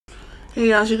Hey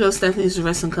y'all, it's your girl Stephanie's the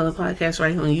Wrestling Color Podcast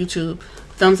right here on YouTube.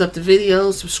 Thumbs up the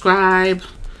video, subscribe,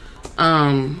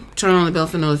 turn on the bell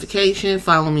for notification,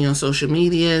 follow me on social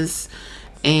medias,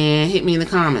 and hit me in the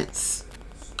comments.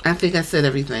 I think I said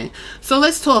everything. So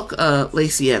let's talk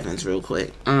Lacey Evans real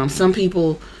quick. Some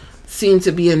people seem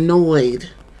to be annoyed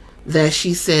that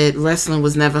she said wrestling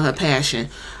was never her passion.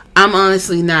 I'm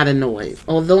honestly not annoyed.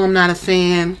 Although I'm not a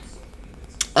fan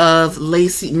of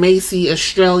Macy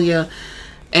Australia,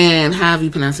 and however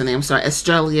you pronounce her name. I'm sorry,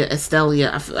 Estelia.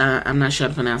 I'm not sure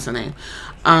how to pronounce her name.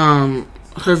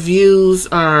 Her views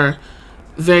are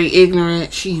very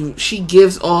ignorant. She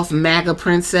gives off MAGA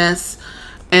princess,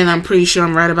 and I'm pretty sure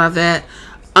I'm right about that.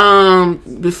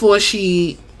 Before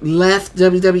she left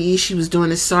WWE, she was doing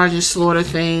this Sergeant Slaughter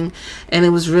thing, and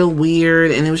it was real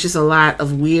weird, and it was just a lot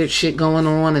of weird shit going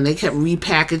on, and they kept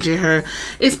repackaging her.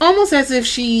 It's almost as if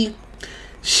she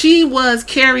was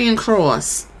Karrion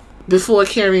Kross before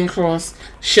Karrion Kross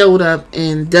showed up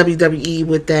in WWE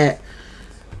with that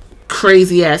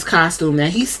crazy ass costume that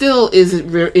he still is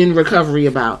in recovery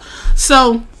about.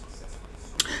 So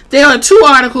there are two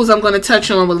articles I'm going to touch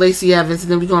on with Lacey Evans,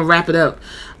 and then we're going to wrap it up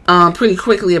pretty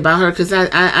quickly about her, because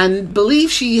I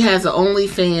believe she has an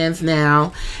OnlyFans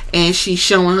now, and she's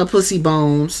showing her pussy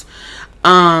bones.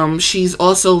 She's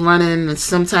also running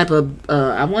some type of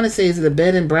I want to say, is it a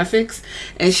bed and breakfast,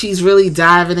 and she's really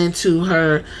diving into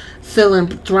her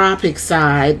philanthropic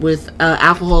side with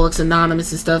Alcoholics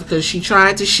Anonymous and stuff, because she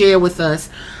tried to share with us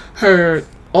her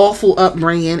awful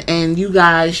upbringing, and you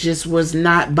guys just was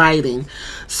not biting.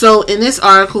 So in this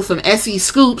article from SE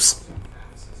Scoops,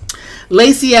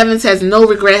 Lacey Evans has no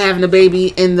regret having a baby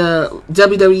in the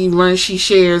WWE run she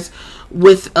shares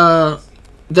with the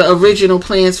original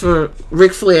plans for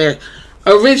Ric Flair.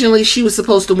 Originally, she was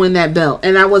supposed to win that belt,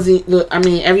 and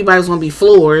everybody was going to be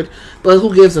floored, but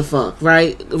who gives a fuck,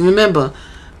 right? Remember,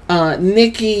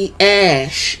 Nikki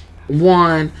Ash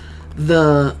won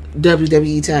the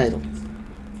WWE title.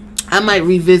 I might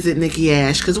revisit Nikki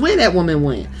Ash, because where that woman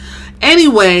went.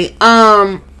 Anyway,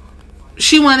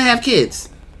 she wanted to have kids.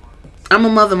 I'm a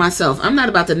mother myself. I'm not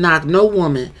about to knock no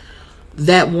woman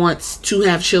that wants to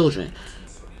have children.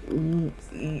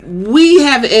 We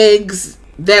have eggs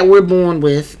that we're born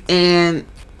with, and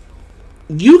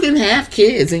you can have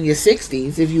kids in your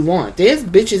 60s if you want. There's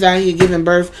bitches out here giving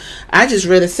birth. I just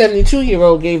read a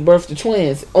 72-year-old gave birth to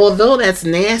twins. Although that's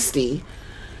nasty,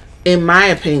 in my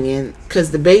opinion,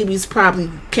 because the babies probably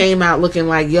came out looking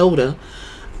like Yoda.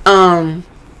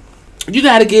 You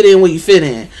got to get in where you fit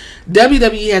in.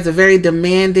 WWE has a very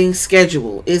demanding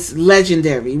schedule. It's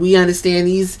legendary. We understand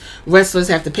these wrestlers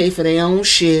have to pay for their own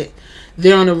shit.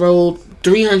 They're on the road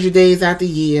 300 days out the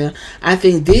year. I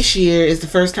think this year is the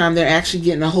first time they're actually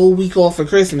getting a whole week off for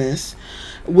Christmas,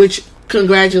 which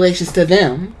congratulations to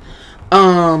them.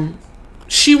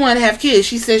 She wanted to have kids.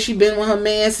 She said she'd been with her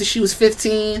man since she was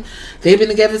 15. They've been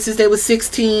together since they were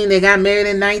 16. They got married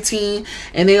at 19,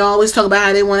 and they always talk about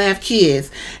how they want to have kids.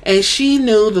 And she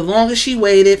knew the longer she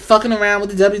waited, fucking around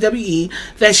with the WWE,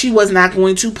 that she was not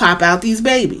going to pop out these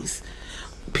babies.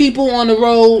 People on the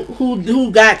road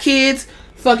who got kids,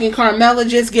 fucking Carmella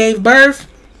just gave birth.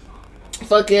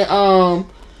 Fucking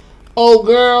old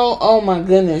girl, oh my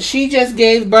goodness, she just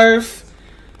gave birth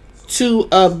to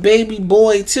a baby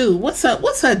boy too. What's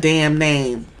her damn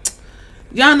name?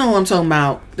 Y'all know what I'm talking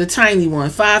about. The tiny one,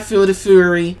 5-Footed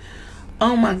Fury.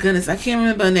 Oh my goodness, I can't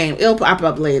remember her name. It'll pop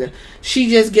up later. She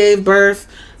just gave birth.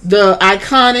 The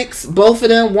Iconics, both of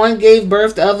them, one gave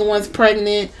birth, the other one's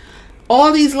pregnant.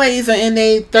 All these ladies are in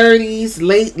their 30s,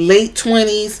 late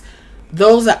 20s.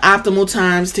 Those are optimal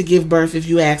times to give birth, if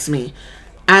you ask me.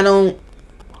 I don't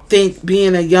think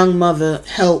being a young mother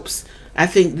helps. I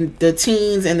think the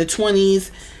teens and the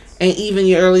 20s and even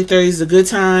your early 30s is a good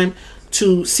time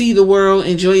to see the world,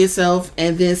 enjoy yourself,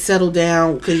 and then settle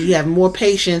down, because you have more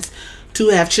patience to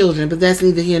have children. But that's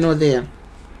neither here nor there.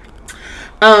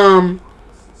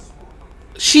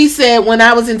 She said, when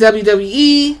I was in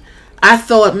WWE, I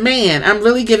thought, man, I'm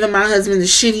really giving my husband the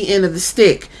shitty end of the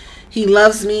stick. He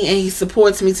loves me and he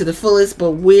supports me to the fullest,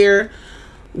 but where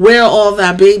are all of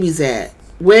our babies at?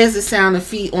 Where's the sound of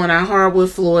feet on our hardwood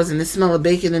floors and the smell of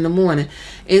bacon in the morning?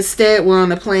 Instead, we're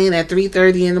on a plane at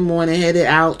 3:30 in the morning, headed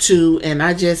out to, and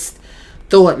I just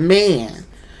thought, man.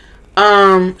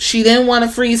 She didn't want to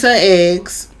freeze her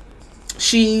eggs.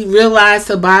 She realized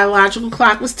her biological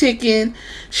clock was ticking.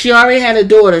 She already had a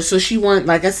daughter, so she wanted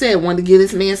to give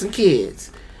this man some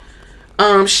kids.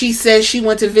 She said she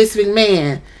went to Vince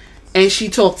McMahon and she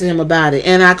talked to him about it.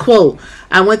 And I quote,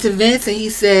 I went to Vince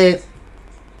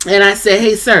and I said,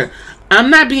 hey sir,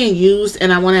 I'm not being used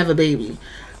and I want to have a baby.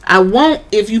 I won't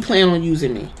if you plan on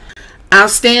using me. I'll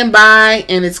stand by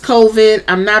and it's COVID.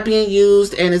 I'm not being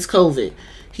used and it's COVID.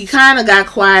 He kind of got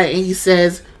quiet and he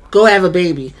says, go have a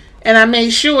baby. And I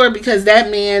made sure, because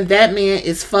that man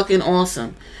is fucking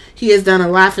awesome. He has done a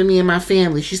lot for me and my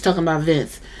family. She's talking about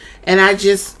Vince. And I was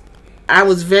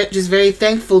just very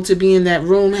thankful to be in that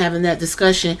room, having that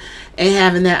discussion and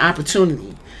having that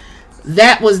opportunity.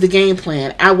 That was the game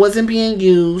plan. I wasn't being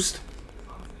used.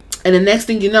 And the next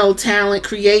thing you know, Talent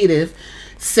Creative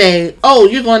say, oh,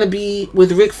 you're going to be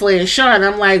with Ric Flair and Shawn.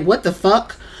 I'm like, what the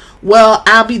fuck? Well,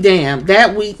 I'll be damned.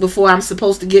 That week before I'm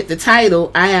supposed to get the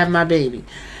title, I have my baby.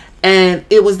 And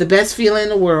it was the best feeling in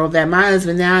the world that my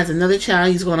husband now has another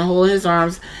child he's going to hold in his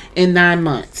arms in 9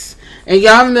 months. And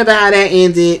y'all remember how that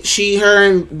ended. Her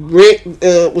and Rick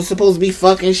was supposed to be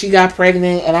fucking. She got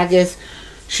pregnant. And I guess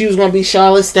she was going to be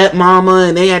Charlotte's stepmama.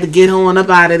 And they had to get her on up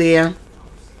out of there.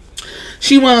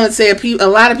 She wanted to say, a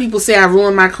lot of people say I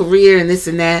ruined my career and this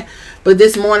and that. But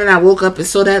this morning I woke up and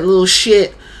saw that little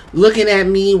shit looking at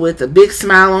me with a big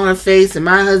smile on her face. And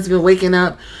my husband waking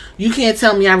up. You can't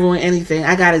tell me I ruined anything.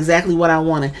 I got exactly what I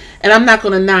wanted. And I'm not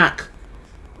going to knock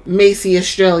Macy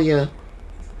Australia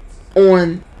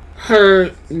on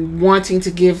her wanting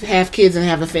to have kids and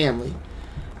have a family.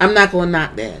 I'm not going to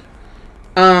knock that.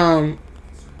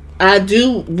 I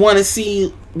do want to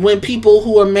see when people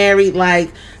who are married,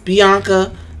 like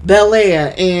Bianca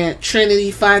Belair and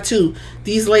Trinity Fatu,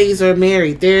 these ladies are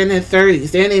married. They're in their 30s.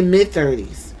 They're in their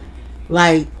mid-30s.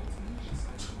 Like,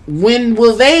 when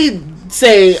will they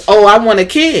say, oh, I want a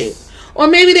kid? Or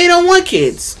maybe they don't want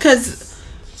kids. Because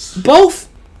both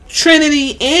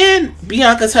Trinity and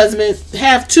Bianca's husband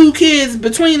have 2 kids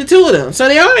between the two of them. So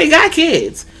they already got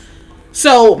kids.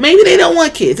 So maybe they don't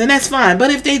want kids, and that's fine.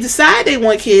 But if they decide they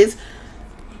want kids,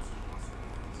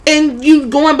 and you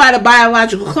going by the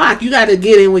biological clock, you got to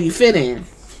get in where you fit in.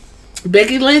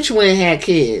 Becky Lynch went and had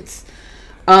kids.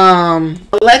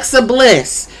 Alexa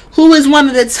Bliss, who is one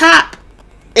of the top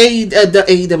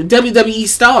WWE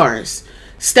stars,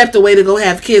 stepped away to go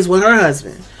have kids with her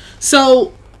husband.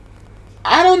 So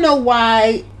I don't know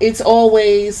why it's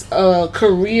always a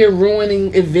career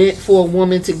ruining event for a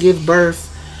woman to give birth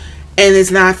and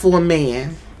it's not for a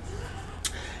man.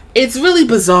 It's really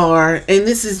bizarre, and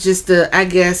this is just I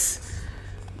guess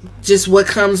just what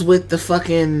comes with the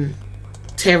fucking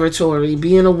territory,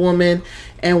 being a woman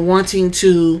and wanting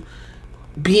to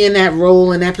be in that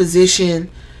role, in that position,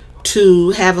 to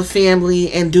have a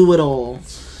family and do it all.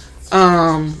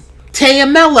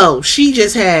 Taya Mello, she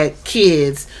just had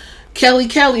kids.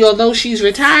 Kelly, although she's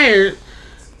retired,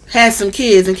 has some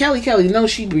kids. And Kelly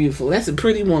knows she's beautiful. That's a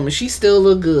pretty woman. She still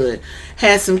look good.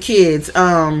 Has some kids.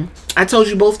 I told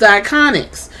you both the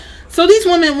Iconics. So these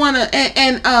women want to...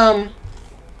 And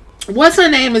what's her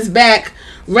name is back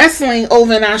wrestling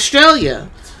over in Australia.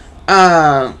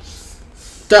 The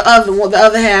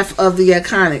other half of the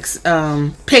Iconics.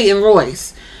 Peyton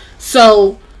Royce.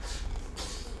 So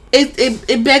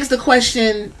it begs the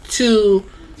question to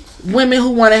women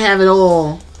who want to have it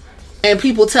all, and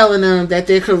people telling them that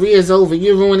their career is over.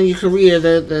 You're ruining your career.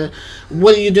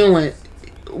 What are you doing?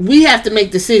 We have to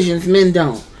make decisions. Men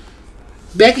don't.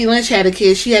 Becky Lynch had a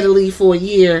kid. She had to leave for a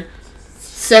year.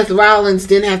 Seth Rollins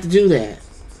didn't have to do that.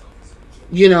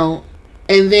 You know.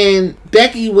 And then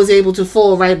Becky was able to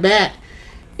fall right back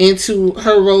into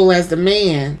her role as the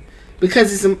man,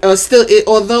 because it's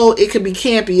although it could be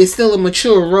campy, it's still a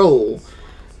mature role.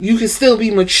 You can still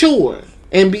be mature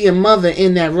and be a mother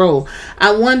in that role.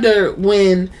 I wonder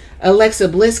when Alexa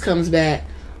Bliss comes back,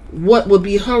 what would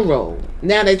be her role?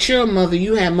 Now that you're a mother,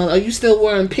 you have mother. Are you still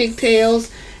wearing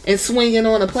pigtails and swinging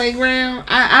on a playground?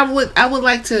 I would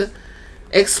like to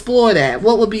explore that.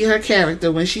 What would be her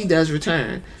character when she does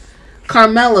return?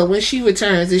 Carmella, when she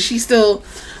returns, is she still...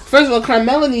 First of all,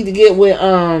 Carmella need to get with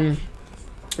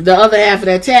the other half of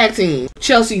that tag team,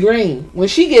 Chelsea Green. When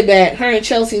she get back, her and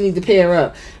Chelsea need to pair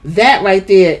up. That right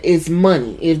there is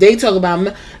money. If they talk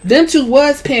about... Them two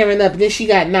was pairing up, then she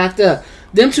got knocked up.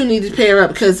 Them two need to pair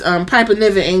up because Piper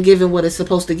Niven ain't giving what it's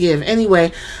supposed to give.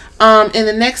 Anyway, in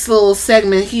the next little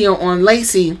segment here on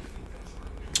Lacey,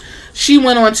 she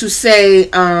went on to say,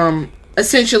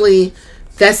 essentially,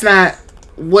 that's not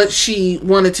what she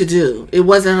wanted to do. It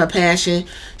wasn't her passion.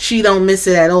 She don't miss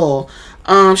it at all.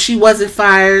 She wasn't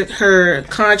fired. Her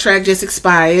contract just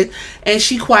expired, and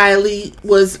she quietly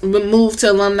was removed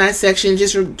to alumni section.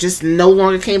 Just no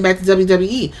longer came back to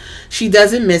WWE. She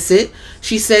doesn't miss it.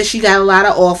 She says she got a lot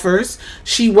of offers.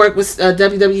 She worked with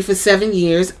WWE for 7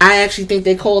 years. I actually think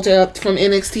they called her up from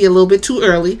NXT a little bit too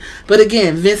early. But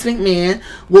again, Vince McMahon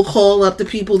will call up the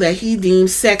people that he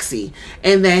deems sexy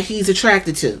and that he's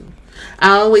attracted to.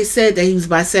 I always said that he was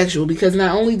bisexual because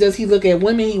not only does he look at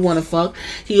women he want to fuck,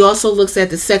 he also looks at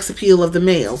the sex appeal of the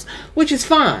males, which is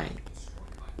fine.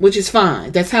 Which is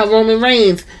fine. That's how Roman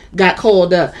Reigns got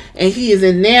called up, and he is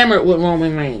enamored with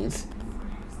Roman Reigns.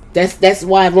 That's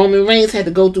why Roman Reigns had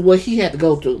to go through what he had to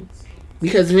go through,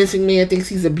 because Vince McMahon thinks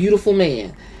he's a beautiful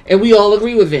man, and we all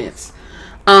agree with Vince.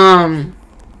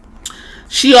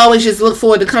 She always just looked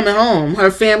forward to coming home.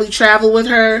 Her family traveled with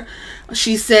her.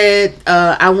 She said,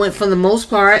 I went for the most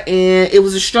part, and it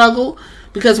was a struggle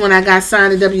because when I got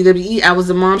signed to WWE, I was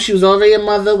a mom. She was already a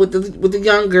mother with the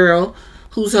young girl,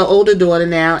 who's her older daughter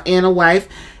now, and a wife.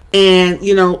 And,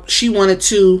 you know, she wanted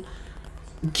to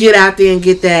get out there and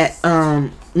get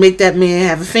that, make that man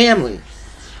have a family.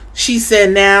 She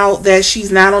said now that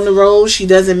she's not on the road, she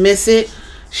doesn't miss it.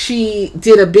 She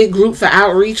did a big group for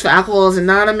outreach for Alcoholics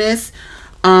Anonymous.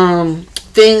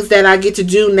 Things that I get to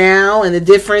do now and the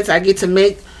difference I get to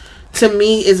make, to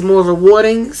me, is more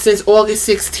rewarding. Since August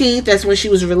 16th, that's when she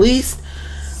was released,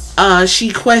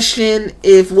 she questioned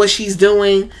if what she's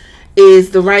doing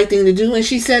is the right thing to do, and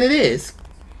she said it is.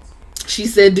 She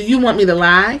said, do you want me to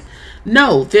lie?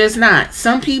 No, there's not.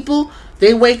 Some people,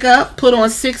 they wake up, put on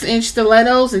 6-inch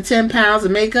stilettos and 10 pounds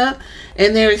of makeup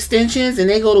and their extensions, and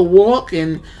they go to walk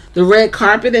and the red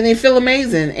carpet, and they feel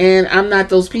amazing. And I'm not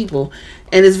those people,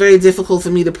 and it's very difficult for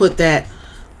me to put that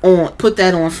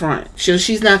on front. So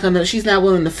she's not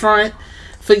willing to front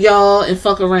for y'all and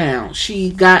fuck around.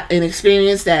 She got an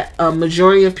experience that a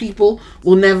majority of people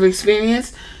will never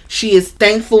experience. She is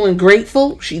thankful and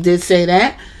grateful. She did say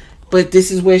that. But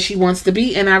this is where she wants to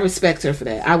be, and I respect her for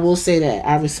that. I will say that.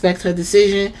 I respect her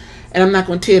decision, and I'm not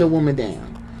going to tear the woman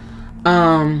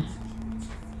down.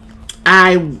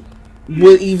 I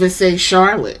would even say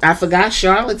Charlotte. I forgot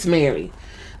Charlotte's married.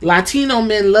 Latino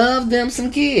men love them some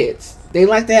kids. They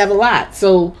like to have a lot.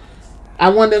 So I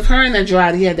wonder if her and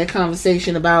Andrade had that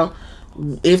conversation about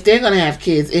if they're going to have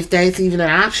kids, if that's even an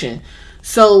option.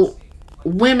 So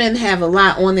women have a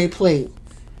lot on their plate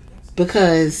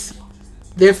because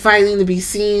they're fighting to be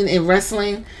seen in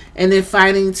wrestling, and they're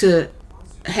fighting to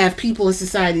have people in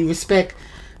society respect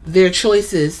their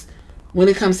choices when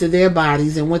it comes to their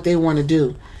bodies and what they want to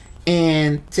do.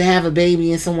 And to have a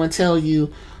baby and someone tell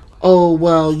you, oh,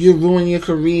 well, you're ruining your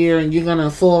career and you're going to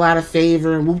fall out of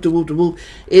favor and whoop de whoop de whoop,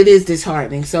 it is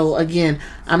disheartening. So again,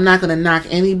 I'm not going to knock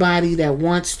anybody that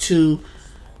wants to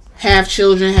have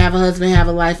children, have a husband, have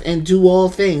a life, and do all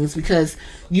things, because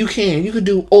you could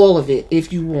do all of it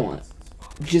if you want.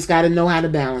 You just got to know how to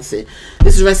balance it.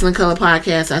 This is Wrestling Color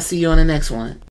Podcast. I'll see you on the next one.